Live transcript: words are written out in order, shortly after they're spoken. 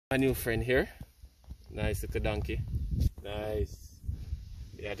My new friend here. Nice little donkey. Nice.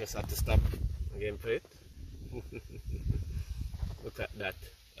 Yeah, I just had to stop and play it. Look at that.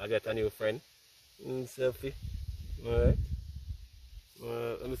 I got a new friend. Selfie. Alright.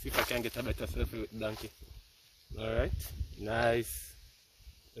 Let me see if I can get a better selfie with the donkey. Alright. Nice.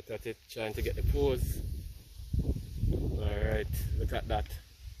 Look at it. Trying to get the pose. Alright. Look at that.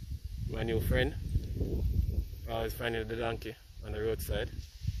 My new friend. Always finding the donkey on the roadside.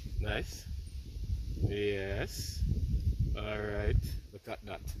 Nice. Yes. Alright. Look at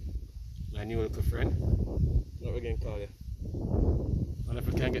that. My new little friend. What we going to call you? And if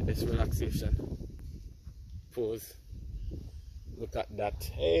we can get this relaxation pose. Look at that.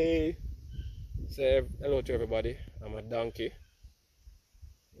 Hey. Say hello to everybody. I'm a donkey.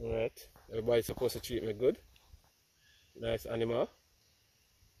 Alright. Everybody's supposed to treat me good. Nice animal.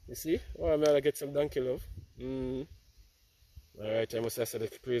 You see? Oh, I'm gonna get some donkey love. Alright, I must have said the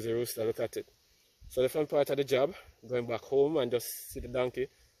crazy rooster. Look at it. So the fun part of the job, going back home and just see the donkey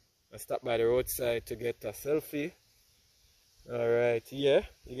and stop by the roadside to get a selfie. Alright, yeah,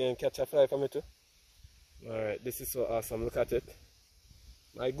 you gonna catch a fly for me too? Alright, this is so awesome. Look at it.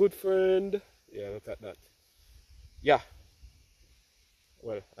 My good friend. Yeah, look at that. Yeah.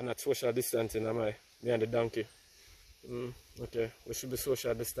 Well, I'm not social distancing, am I? Me and the donkey. Okay, we should be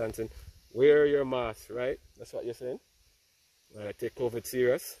social distancing. Wear your mask, right? That's what you're saying? Alright, take COVID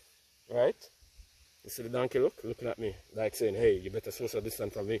serious, right? You see the donkey looking at me, like saying, hey, you better social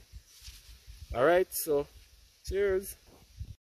distance from me. Alright, so cheers.